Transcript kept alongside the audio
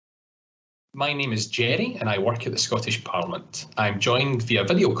My name is Jerry and I work at the Scottish Parliament. I'm joined via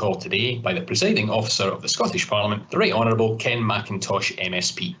video call today by the Presiding Officer of the Scottish Parliament, the Right Honourable Ken Macintosh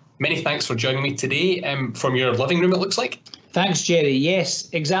MSP. Many thanks for joining me today from your living room, it looks like. Thanks, Jerry. Yes,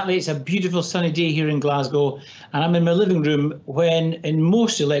 exactly. It's a beautiful sunny day here in Glasgow, and I'm in my living room when, in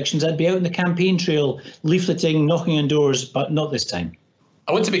most elections, I'd be out on the campaign trail, leafleting, knocking on doors, but not this time.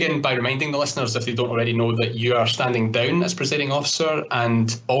 I want to begin by reminding the listeners, if they don't already know, that you are standing down as Presiding Officer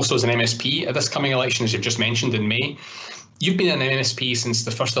and also as an MSP at this coming election, as you've just mentioned, in May. You've been an MSP since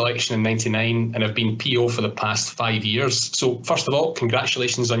the first election in '99 and have been PO for the past 5 years. So first of all,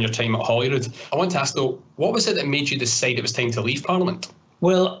 congratulations on your time at Holyrood. I want to ask though, what was it that made you decide it was time to leave Parliament?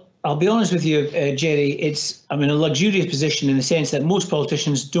 Well, I'll be honest with you, Jerry, I'm in a luxurious position in the sense that most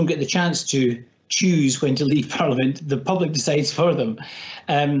politicians don't get the chance to choose when to leave Parliament. The public decides for them.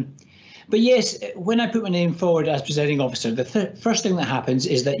 But yes, when I put my name forward as Presiding Officer, the first thing that happens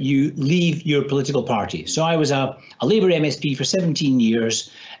is that you leave your political party. So I was a Labour MSP for 17 years,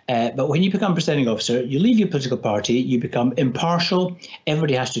 but when you become Presiding Officer, you leave your political party, you become impartial,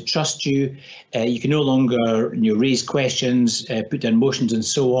 everybody has to trust you, you can no longer raise questions, put down motions and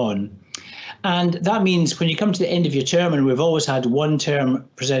so on. And that means when you come to the end of your term, and we've always had one-term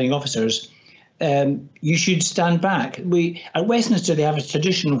Presiding Officers, you should stand back. At Westminster, they have a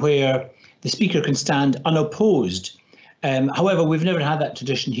tradition where the Speaker can stand unopposed. However, we've never had that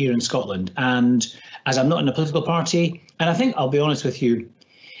tradition here in Scotland. And as I'm not in a political party, and I think, I'll be honest with you,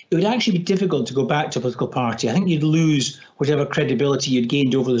 it would actually be difficult to go back to a political party. I think you'd lose whatever credibility you'd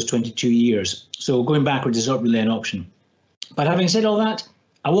gained over those 22 years. So going backwards is not really an option. But having said all that,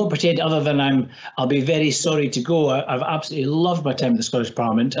 I won't pretend other than I'll be very sorry to go. I've absolutely loved my time at the Scottish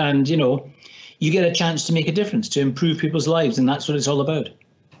Parliament. And, you get a chance to make a difference, to improve people's lives, and that's what it's all about.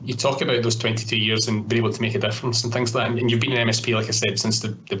 You talk about those 22 years and being able to make a difference and things like that, and you've been an MSP, like I said, since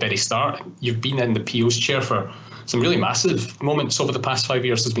the very start. You've been in the PO's chair for some really massive moments over the past 5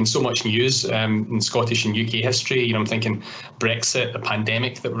 years. There's been so much news in Scottish and UK history. I'm thinking Brexit, the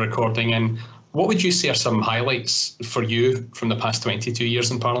pandemic that we're recording in. What would you say are some highlights for you from the past 22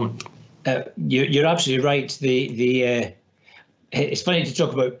 years in Parliament? You're absolutely right. It's funny to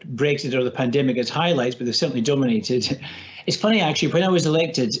talk about Brexit or the pandemic as highlights, but they've certainly dominated. It's funny, actually, when I was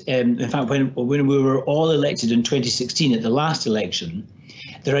elected, in fact, when we were all elected in 2016 at the last election,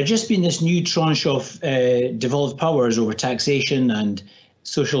 there had just been this new tranche of devolved powers over taxation and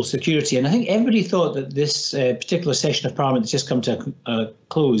social security. And I think everybody thought that this particular session of Parliament that's just come to a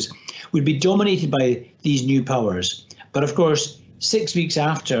close would be dominated by these new powers. But of course, 6 weeks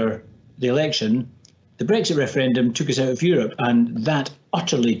after the election, the Brexit referendum took us out of Europe, and that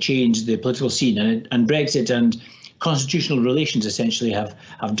utterly changed the political scene. And Brexit and constitutional relations essentially have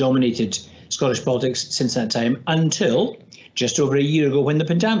dominated Scottish politics since that time, until just over a year ago when the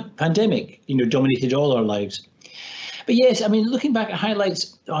pandemic dominated all our lives. But yes, I mean, looking back at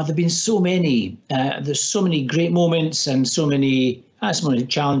highlights, there've been so many. There's so many great moments and so many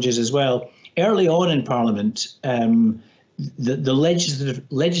challenges as well. Early on in Parliament, the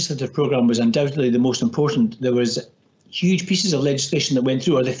legislative programme was undoubtedly the most important. There was huge pieces of legislation that went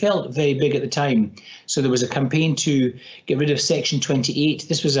through, or they felt very big at the time. So there was a campaign to get rid of Section 28.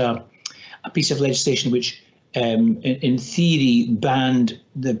 This was a piece of legislation which, in theory, banned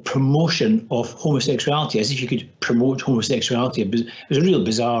the promotion of homosexuality, as if you could promote homosexuality. It was a real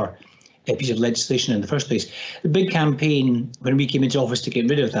bizarre piece of legislation in the first place. The big campaign when we came into office to get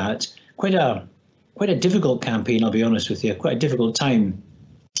rid of that, quite a difficult campaign, I'll be honest with you, quite a difficult time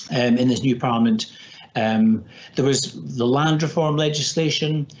in this new Parliament. There was the land reform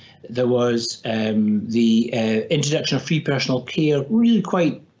legislation, there was the introduction of free personal care, really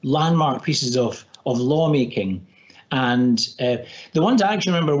quite landmark pieces of lawmaking. And the ones I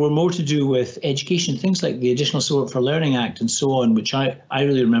actually remember were more to do with education, things like the Additional Support for Learning Act and so on, which I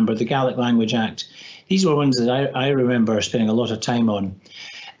really remember, the Gaelic Language Act. These were ones that I remember spending a lot of time on.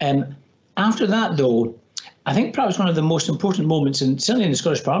 After that, though, I think perhaps one of the most important moments, and certainly in the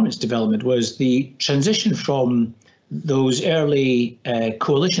Scottish Parliament's development, was the transition from those early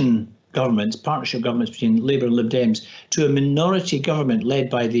coalition governments, partnership governments between Labour and Lib Dems, to a minority government led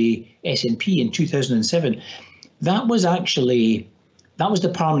by the SNP in 2007. That was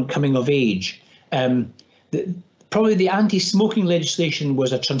the Parliament coming of age. Probably the anti-smoking legislation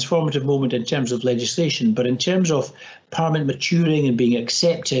was a transformative moment in terms of legislation, but in terms of Parliament maturing and being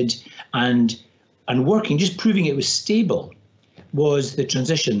accepted and working, just proving it was stable, was the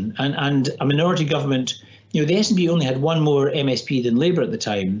transition. And a minority government, the SNP only had one more MSP than Labour at the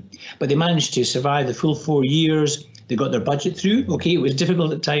time, but they managed to survive the full 4 years. They got their budget through. Okay, it was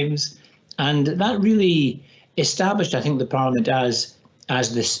difficult at times. And that really established, I think, the Parliament as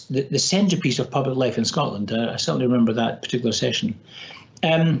as the centrepiece of public life in Scotland. I certainly remember that particular session.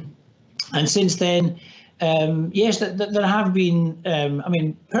 And since then, yes, there have been, I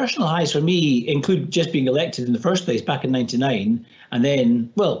mean, personal highs for me include just being elected in the first place back in '99. And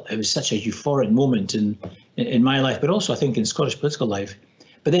then, well, it was such a euphoric moment in my life, but also I think in Scottish political life.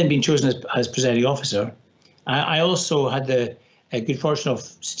 But then being chosen as presiding officer, I also had the good fortune of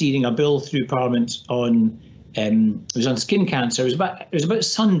steering a bill through Parliament on, it was on skin cancer. It was about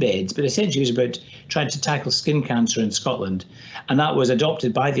sunbeds, but essentially it was about trying to tackle skin cancer in Scotland, and that was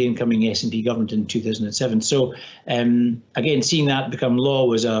adopted by the incoming SNP government in 2007. So again, seeing that become law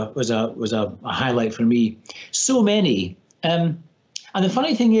was a highlight for me. So many, and the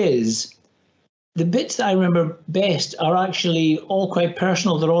funny thing is, the bits that I remember best are actually all quite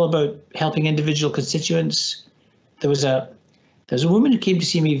personal. They're all about helping individual constituents. There's a woman who came to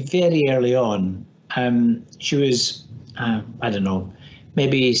see me very early on. She was, I don't know,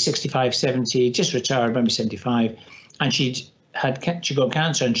 maybe 65, 70, just retired, maybe 75, and she got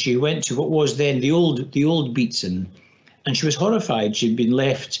cancer, and she went to what was then the old Beatson, and she was horrified. She'd been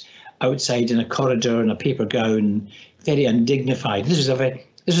left outside in a corridor in a paper gown, very undignified. This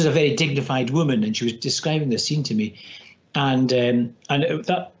was a very dignified woman, and she was describing the scene to me, and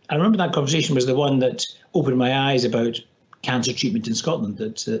I remember that conversation was the one that opened my eyes about cancer treatment in Scotland.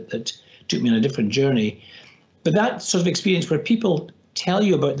 That took me on a different journey. But that sort of experience where people tell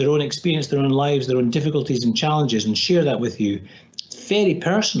you about their own experience, their own lives, their own difficulties and challenges, and share that with you, it's very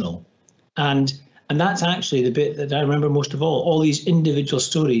personal. And that's actually the bit that I remember most of all these individual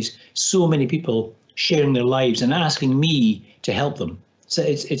stories, so many people sharing their lives and asking me to help them. So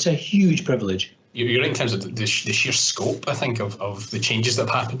it's a huge privilege. You're right in terms of the sheer scope, I think, of the changes that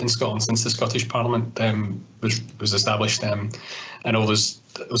have happened in Scotland since the Scottish Parliament was established, and all those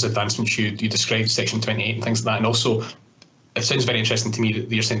advancements you described, Section 28 and things like that. And also, it sounds very interesting to me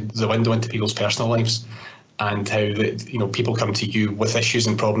that you're saying the window into people's personal lives, and how people come to you with issues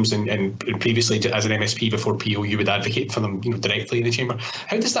and problems, and previously as an MSP before PO you would advocate for them directly in the chamber.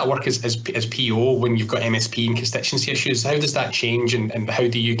 How does that work as PO when you've got MSP and constituency issues? How does that change, and how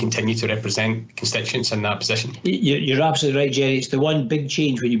do you continue to represent constituents in that position? You're absolutely right, Jerry. It's the one big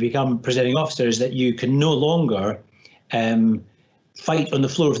change when you become presiding officer is that you can no longer fight on the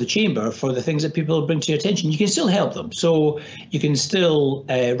floor of the chamber for the things that people bring to your attention. You can still help them. So you can still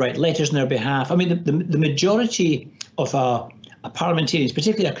write letters on their behalf. I mean, the majority of a parliamentarian,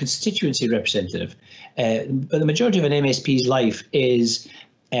 particularly a constituency representative, but the majority of an MSP's life is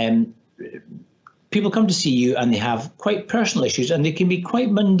people come to see you and they have quite personal issues, and they can be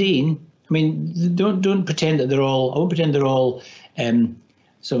quite mundane. I mean, don't pretend that I won't pretend they're all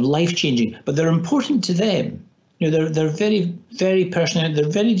sort of life-changing, but they're important to them. They're very, very personal. They're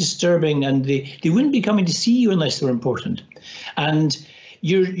very disturbing, and they wouldn't be coming to see you unless they were important. And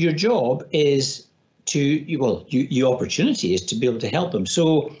your job is your opportunity is to be able to help them.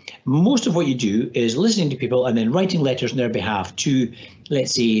 So most of what you do is listening to people and then writing letters on their behalf to,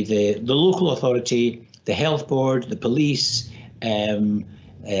 let's say, the local authority, the health board, the police, the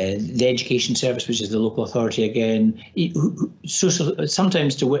education service, which is the local authority again. So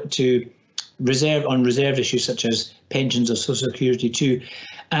sometimes to reserved issues such as pensions or social security too,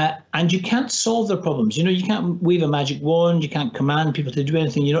 and you can't solve their problems. You can't wave a magic wand. You can't command people to do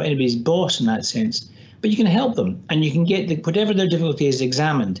anything. You're not anybody's boss in that sense, but you can help them, and you can get whatever their difficulty is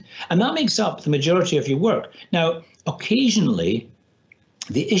examined, and that makes up the majority of your work. Now, occasionally,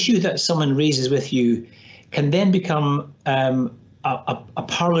 the issue that someone raises with you can then become a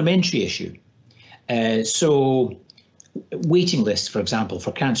parliamentary issue. So waiting lists, for example,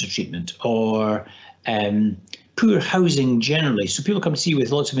 for cancer treatment, or poor housing generally. So people come to see you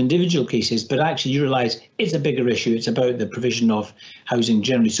with lots of individual cases, but actually you realise it's a bigger issue. It's about the provision of housing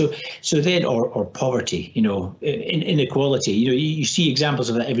generally. So then, or poverty, inequality. You see examples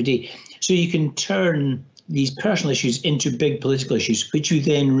of that every day. So you can turn these personal issues into big political issues, which you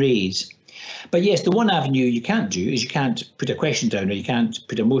then raise. But yes, the one avenue you can't do is you can't put a question down, or you can't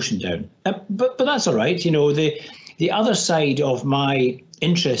put a motion down. But that's all right. The other side of my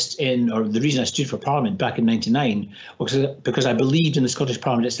interest in, or the reason I stood for Parliament back in '99, was because I believed in the Scottish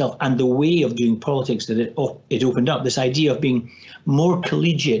Parliament itself and the way of doing politics that it opened up. This idea of being more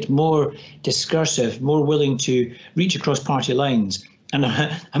collegiate, more discursive, more willing to reach across party lines. And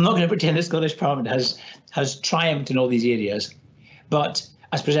I'm not going to pretend the Scottish Parliament has triumphed in all these areas, but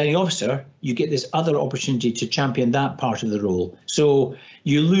as presiding officer, you get this other opportunity to champion that part of the role. So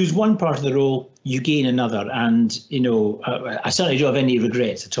you lose one part of the role, you gain another, and I certainly don't have any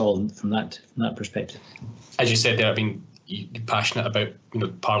regrets at all from that perspective. As you said there, you're passionate about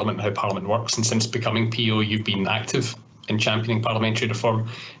Parliament and how Parliament works, and since becoming PO, you've been active in championing parliamentary reform.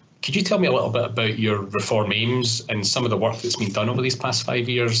 Could you tell me a little bit about your reform aims and some of the work that's been done over these past 5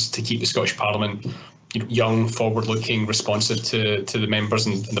 years to keep the Scottish Parliament young, forward-looking, responsive to the members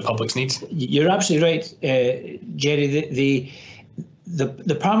and the public's needs? You're absolutely right, Jerry.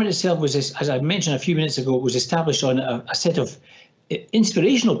 The Parliament itself was, as I mentioned a few minutes ago, was established on a set of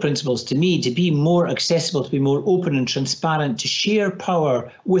inspirational principles to me, to be more accessible, to be more open and transparent, to share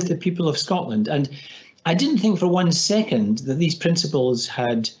power with the people of Scotland. And I didn't think for 1 second that these principles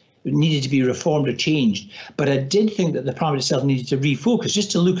needed to be reformed or changed, but I did think that the Parliament itself needed to refocus, just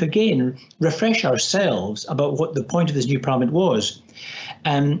to look again, refresh ourselves about what the point of this new Parliament was.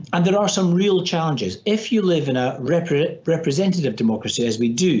 And there are some real challenges. If you live in a representative democracy, as we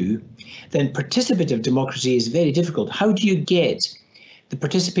do, then participative democracy is very difficult. How do you get the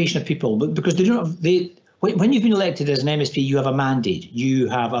participation of people? Because when you've been elected as an MSP, you have a mandate, you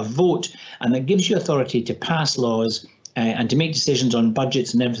have a vote, and that gives you authority to pass laws and to make decisions on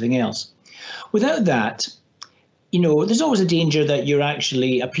budgets and everything else. Without that, there's always a danger that you're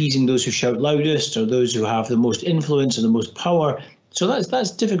actually appeasing those who shout loudest or those who have the most influence or the most power. So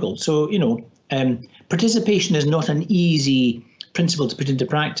that's difficult. So, participation is not an easy principle to put into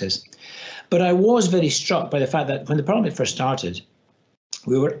practice. But I was very struck by the fact that when the Parliament first started,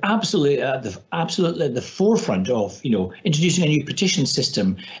 we were absolutely at the forefront of, introducing a new petition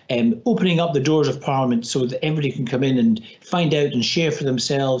system, opening up the doors of Parliament so that everybody can come in and find out and share for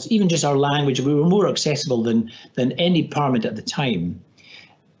themselves, even just our language. We were more accessible than any Parliament at the time.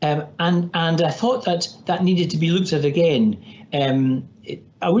 And I thought that needed to be looked at again.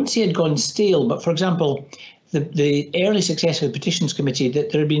 I wouldn't say it had gone stale, but for example, the early success of the Petitions Committee,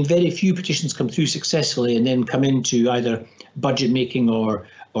 that there have been very few petitions come through successfully and then come into either budget making or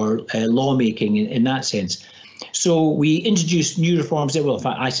law making in that sense. So we introduced new reforms. In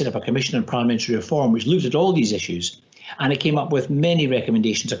fact, I set up a commission on parliamentary reform which looked at all these issues, and it came up with many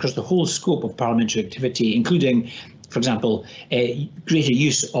recommendations across the whole scope of parliamentary activity, including, for example, greater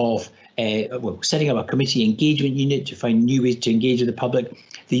use of setting up a committee engagement unit to find new ways to engage with the public,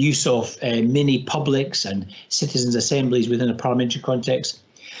 the use of mini publics and citizens' assemblies within a parliamentary context.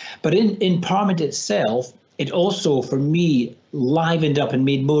 But in Parliament itself, it also, for me, livened up and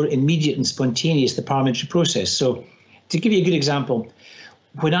made more immediate and spontaneous the parliamentary process. So to give you a good example,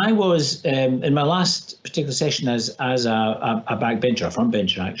 when I was in my last particular session as a backbencher, a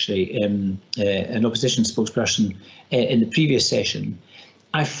frontbencher actually, an opposition spokesperson in the previous session,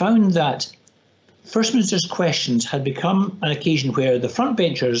 I found that First Minister's questions had become an occasion where the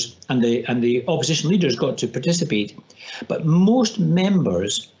frontbenchers and the opposition leaders got to participate, but most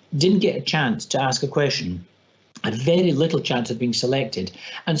members didn't get a chance to ask a question, had very little chance of being selected.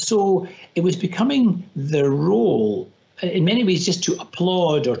 And so it was becoming their role, in many ways, just to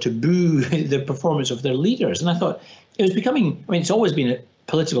applaud or to boo the performance of their leaders. And I thought it was becoming, it's always been a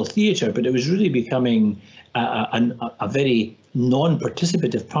political theatre, but it was really becoming a very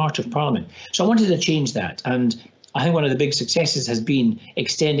non-participative part of Parliament. So I wanted to change that. And I think one of the big successes has been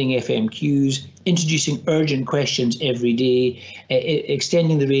extending FMQs, introducing urgent questions every day,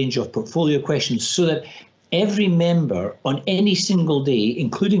 extending the range of portfolio questions so that every member on any single day,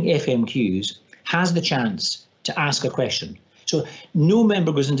 including FMQs, has the chance to ask a question. So no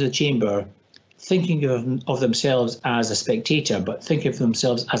member goes into the chamber thinking of themselves as a spectator, but thinking of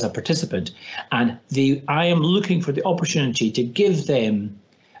themselves as a participant. And I am looking for the opportunity to give them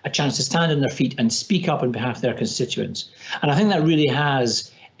a chance to stand on their feet and speak up on behalf of their constituents. And I think that really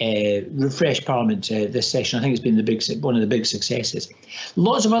has refreshed Parliament this session. I think it's been one of the big successes.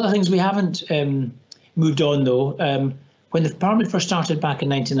 Lots of other things we haven't moved on though. When the Parliament first started back in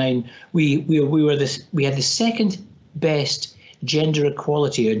 '99, we had the second best gender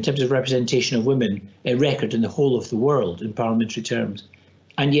equality in terms of representation of women record in the whole of the world in parliamentary terms.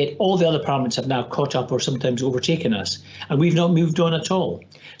 And yet all the other parliaments have now caught up or sometimes overtaken us, and we've not moved on at all.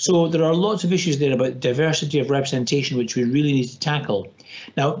 So there are lots of issues there about diversity of representation which we really need to tackle.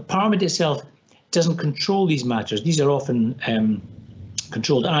 Now, Parliament itself doesn't control these matters. These are often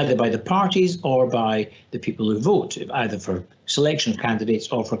controlled either by the parties or by the people who vote, either for selection of candidates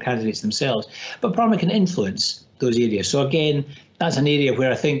or for candidates themselves. But Parliament can influence those areas. So again, that's an area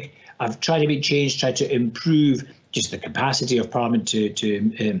where I think I've tried to make change, tried to improve just the capacity of Parliament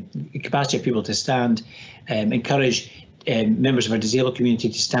capacity of people to stand, encourage members of our disabled community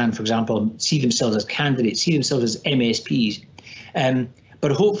to stand, for example, see themselves as candidates, see themselves as MSPs.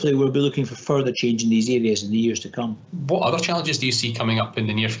 But hopefully we'll be looking for further change in these areas in the years to come. What other challenges do you see coming up in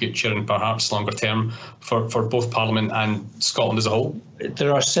the near future and perhaps longer term for both Parliament and Scotland as a whole?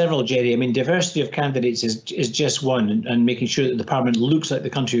 There are several, Jerry. I mean, diversity of candidates is just one, and making sure that the Parliament looks like the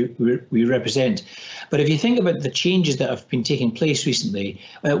country we represent. But if you think about the changes that have been taking place recently,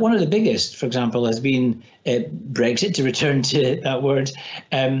 one of the biggest, for example, has been Brexit, to return to that word.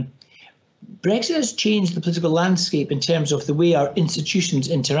 Brexit has changed the political landscape in terms of the way our institutions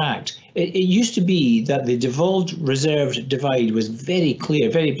interact. It used to be that the devolved-reserved divide was very clear,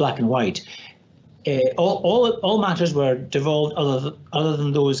 very black and white. All matters were devolved other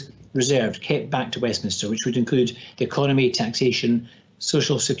than those reserved, kept back to Westminster, which would include the economy, taxation,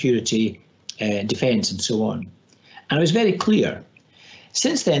 social security, defence and so on. And it was very clear.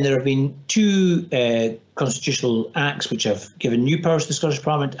 Since then, there have been two constitutional acts which have given new powers to the Scottish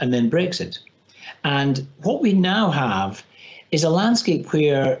Parliament, and then Brexit. And what we now have is a landscape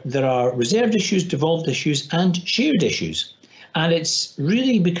where there are reserved issues, devolved issues, and shared issues. And it's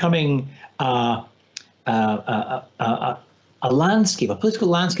really becoming a landscape, a political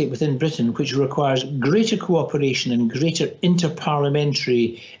landscape within Britain, which requires greater cooperation and greater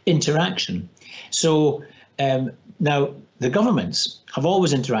interparliamentary interaction. So now the governments have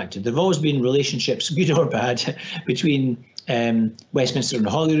always interacted. There've always been relationships, good or bad, between Westminster and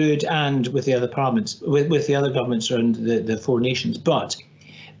Holyrood and with the other parliaments, with the other governments around the four nations. But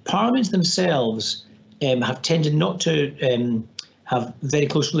parliaments themselves have tended not to have very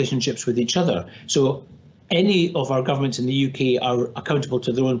close relationships with each other. So any of our governments in the UK are accountable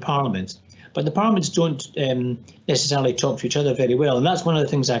to their own parliaments, but the parliaments don't necessarily talk to each other very well. And that's one of the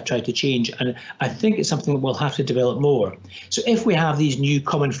things I've tried to change. And I think it's something that we'll have to develop more. So if we have these new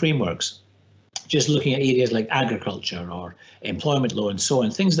common frameworks, just looking at areas like agriculture or employment law and so on,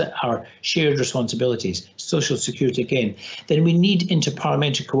 things that are shared responsibilities, social security again, then we need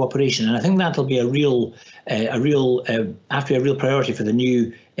interparliamentary cooperation. And I think that'll be a real priority for the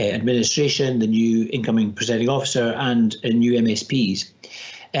new administration, the new incoming presiding officer, and new MSPs.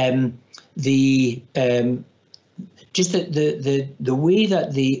 Just the way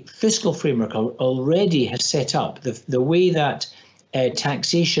that the fiscal framework already has set up, the way that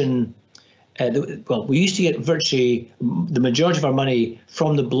taxation. Well, we used to get virtually the majority of our money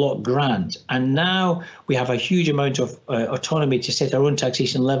from the block grant, and now we have a huge amount of autonomy to set our own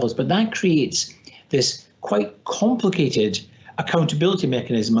taxation levels. But that creates this quite complicated accountability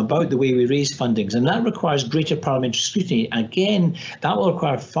mechanism about the way we raise fundings, and that requires greater parliamentary scrutiny. Again, that will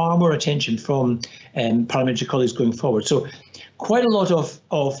require far more attention from parliamentary colleagues going forward. So quite a lot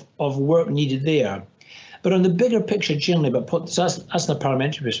of work needed there. But on the bigger picture generally, so that's the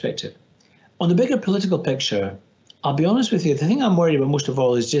parliamentary perspective. On the bigger political picture, I'll be honest with you, the thing I'm worried about most of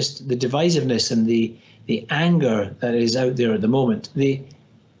all is just the divisiveness and the anger that is out there at the moment.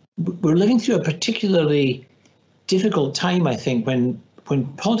 We're living through a particularly difficult time, I think, when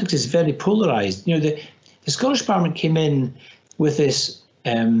politics is very polarised. You know, the Scottish Parliament came in with this,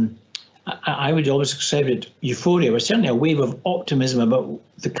 I would always describe it, euphoria, or certainly a wave of optimism about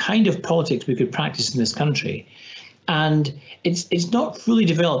the kind of politics we could practice in this country. And it's not fully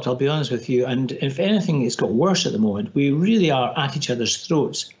developed, I'll be honest with you. And if anything, it's got worse at the moment. We really are at each other's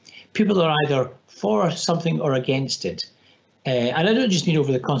throats. People are either for something or against it. And I don't just mean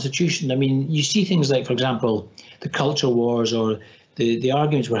over the Constitution. I mean, you see things like, for example, the culture wars or the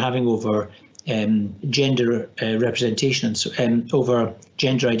arguments we're having over gender representation and so, over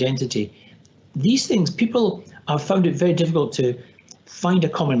gender identity. These things, people have found it very difficult to find a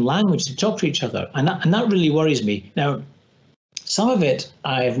common language to talk to each other, and that really worries me. Now, some of it,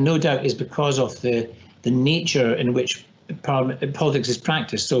 I have no doubt, is because of the nature in which politics is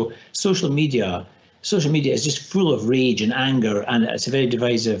practiced. So social media is just full of rage and anger, and it's a very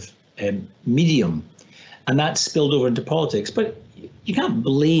divisive medium, and that's spilled over into politics. But you can't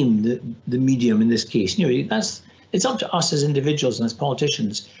blame the medium in this case. You know, it's up to us as individuals and as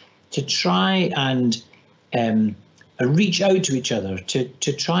politicians to try and reach out to each other,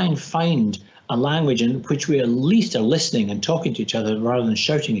 to try and find a language in which we at least are listening and talking to each other rather than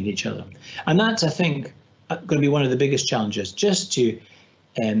shouting at each other. And that's, I think, going to be one of the biggest challenges, just to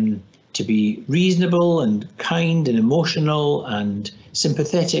be reasonable and kind and emotional and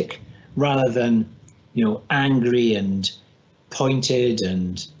sympathetic rather than, you know, angry and pointed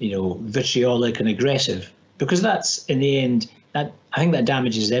and, you know, vitriolic and aggressive, because that's, in the end, that I think that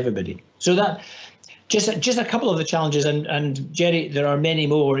damages everybody. So that just a couple of the challenges, and Jerry, there are many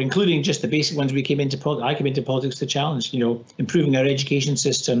more, including just the basic ones I came into politics to challenge. You know, improving our education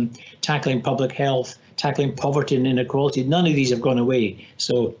system, tackling public health, tackling poverty and inequality. None of these have gone away.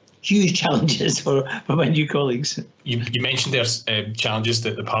 So huge challenges for my new colleagues. You mentioned there's challenges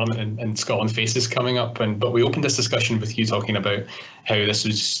that the Parliament in Scotland faces coming up, but we opened this discussion with you talking about how this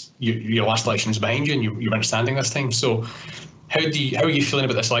was your last election was behind you and you weren't standing this time. So how are you feeling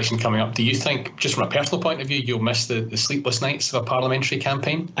about this election coming up? Do you think, just from a personal point of view, you'll miss the sleepless nights of a parliamentary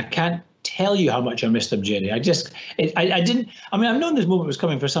campaign? I can't tell you how much I missed them, Jerry. I didn't. I mean, I've known this moment was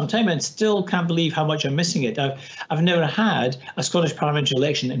coming for some time, and still can't believe how much I'm missing it. I've never had a Scottish parliamentary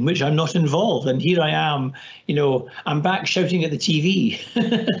election in which I'm not involved, and here I am. I'm back shouting at the TV.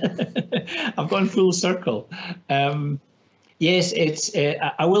 I've gone full circle. Yes,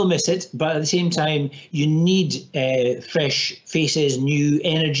 I will miss it, but at the same time, you need fresh faces, new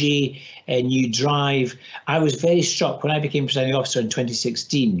energy, new drive. I was very struck when I became presiding officer in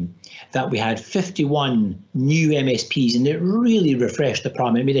 2016 that we had 51 new MSPs, and it really refreshed the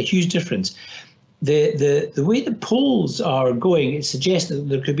Parliament. It made a huge difference. The way the polls are going, it suggests that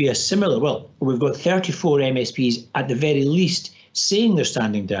there could be a similar. Well, we've got 34 MSPs at the very least saying they're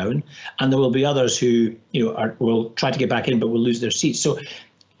standing down, and there will be others who will try to get back in but will lose their seats. So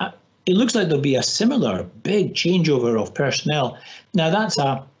it looks like there'll be a similar big changeover of personnel. Now that's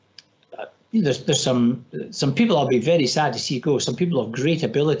there's some people I'll be very sad to see go. Some people of great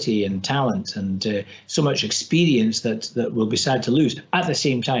ability and talent and so much experience that will be sad to lose. At the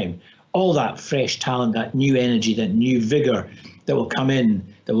same time, all that fresh talent, that new energy, that new vigour that will come in,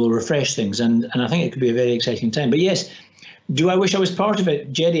 that will refresh things, and I think it could be a very exciting time. But yes. Do I wish I was part of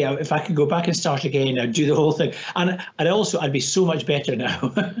it, Jerry? If I could go back and start again, I'd do the whole thing. And I'd be so much better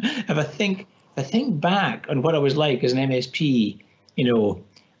now. If I think back on what I was like as an MSP,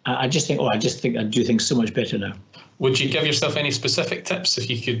 I do things so much better now. Would you give yourself any specific tips if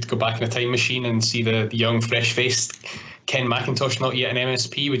you could go back in a time machine and see the young, fresh-faced Ken Macintosh, not yet an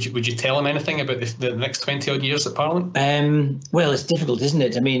MSP? Would you tell him anything about the next 20-odd years at Parliament? Well, it's difficult, isn't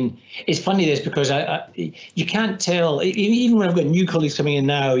it? I mean, it's funny this because you can't tell, even when I've got new colleagues coming in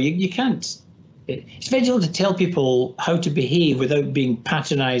now, you can't. It's very difficult to tell people how to behave without being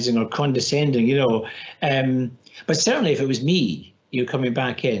patronising or condescending, But certainly if it was me, coming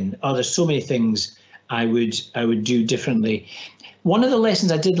back in, there's so many things I would do differently. One of the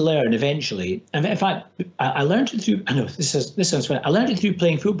lessons I did learn eventually, and in fact, I learned it through. I know this sounds funny. I learned it through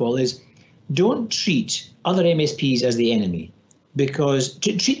playing football. Is don't treat other MSPs as the enemy, because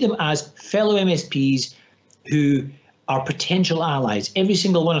treat them as fellow MSPs who are potential allies. Every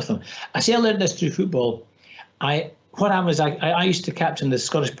single one of them. I learned this through football. What happened was I used to captain the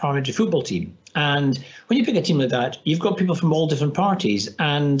Scottish parliamentary football team, and when you pick a team like that, you've got people from all different parties,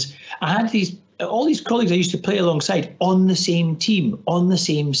 and I had all these colleagues I used to play alongside on the same team, on the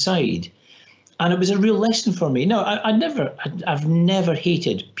same side. And it was a real lesson for me. No, I've never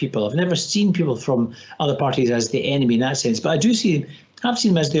hated people. I've never seen people from other parties as the enemy in that sense. But I've seen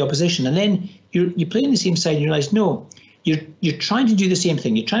them as the opposition. And then you play on the same side and you realise, no, you're trying to do the same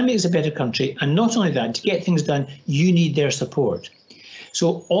thing. You're trying to make this a better country. And not only that, to get things done, you need their support.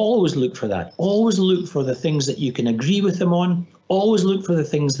 So always look for that. Always look for the things that you can agree with them on. Always look for the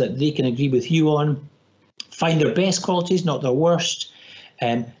things that they can agree with you on. Find their best qualities, not their worst.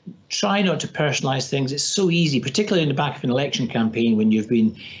 Try not to personalise things. It's so easy, particularly in the back of an election campaign when you've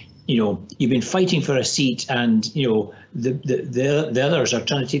been fighting for a seat and the others are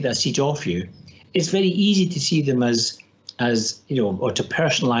trying to take that seat off you. It's very easy to see them as or to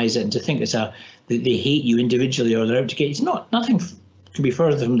personalise it and to think that they hate you individually or they're out to get you. It's nothing could be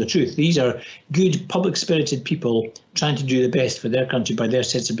further from the truth. These are good, public-spirited people trying to do the best for their country by their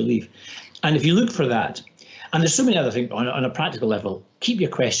sense of belief. And if you look for that, and there's so many other things on a practical level, keep your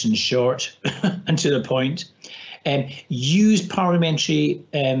questions short and to the point. Use parliamentary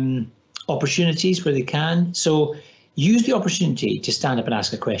opportunities where they can. So use the opportunity to stand up and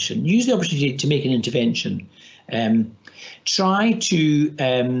ask a question. Use the opportunity to make an intervention. Try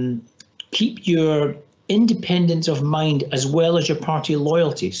to keep your independence of mind as well as your party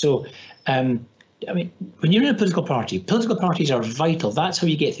loyalty. So, when you're in a political parties are vital. That's how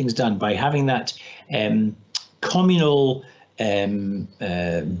you get things done, by having that communal bond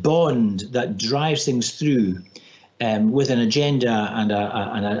that drives things through with an agenda and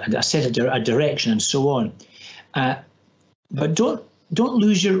a set of a direction and so on. But don't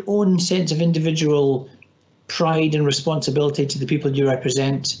lose your own sense of individual pride and responsibility to the people you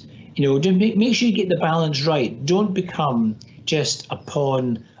represent. Make sure you get the balance right. Don't become just a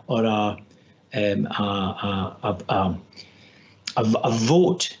pawn or a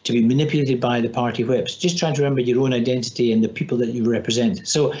vote to be manipulated by the party whips. Just try to remember your own identity and the people that you represent.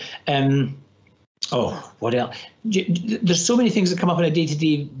 So, what else? There's so many things that come up on a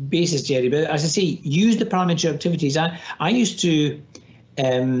day-to-day basis, Jerry. But as I say, use the parliamentary activities. I used to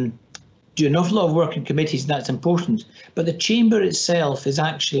do an awful lot of work in committees, and that's important. But the chamber itself is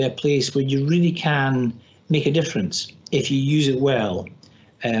actually a place where you really can make a difference if you use it well.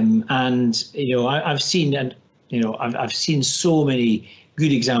 And I've seen so many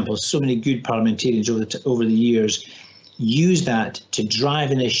good examples, so many good parliamentarians over the years use that to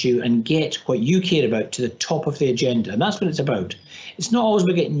drive an issue and get what you care about to the top of the agenda. And that's what it's about. It's not always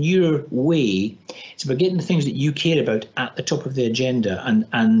about getting your way. It's about getting the things that you care about at the top of the agenda.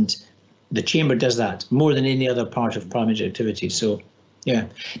 And the chamber does that more than any other part of parliamentary activity. So, yeah.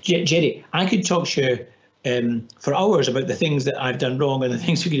 Jerry, I could talk to you for hours about the things that I've done wrong and the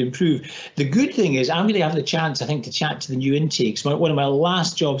things we could improve. The good thing is I'm going to have the chance, I think, to chat to the new intakes. One of my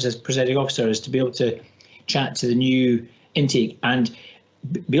last jobs as presiding officer is to be able to chat to the new intake and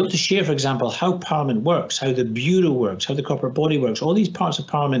be able to share, for example, how Parliament works, how the Bureau works, how the corporate body works, all these parts of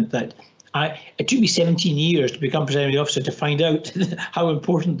Parliament that it took me 17 years to become presiding officer to find out how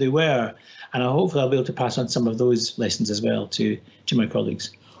important they were. And hopefully I'll be able to pass on some of those lessons as well to my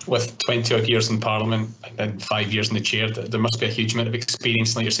colleagues. With 20 odd years in Parliament and 5 years in the chair, there must be a huge amount of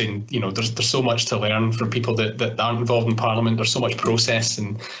experience. Like you're saying, there's so much to learn from people that aren't involved in Parliament. There's so much process,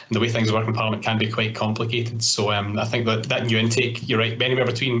 and the way things work in Parliament can be quite complicated. So I think that new intake, you're right, anywhere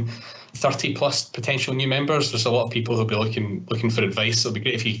between 30 plus potential new members. There's a lot of people who'll be looking for advice. It'll be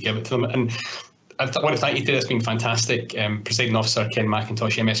great if you could give it to them. And I want to thank you today. It's been fantastic. Presiding Officer Ken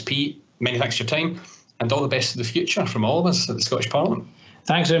McIntosh, MSP, many thanks for your time, and all the best for the future from all of us at the Scottish Parliament.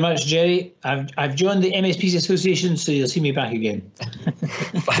 Thanks very much, Jerry. I've joined the MSPs Association, so you'll see me back again.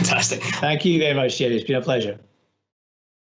 Fantastic. Thank you very much, Jerry. It's been a pleasure.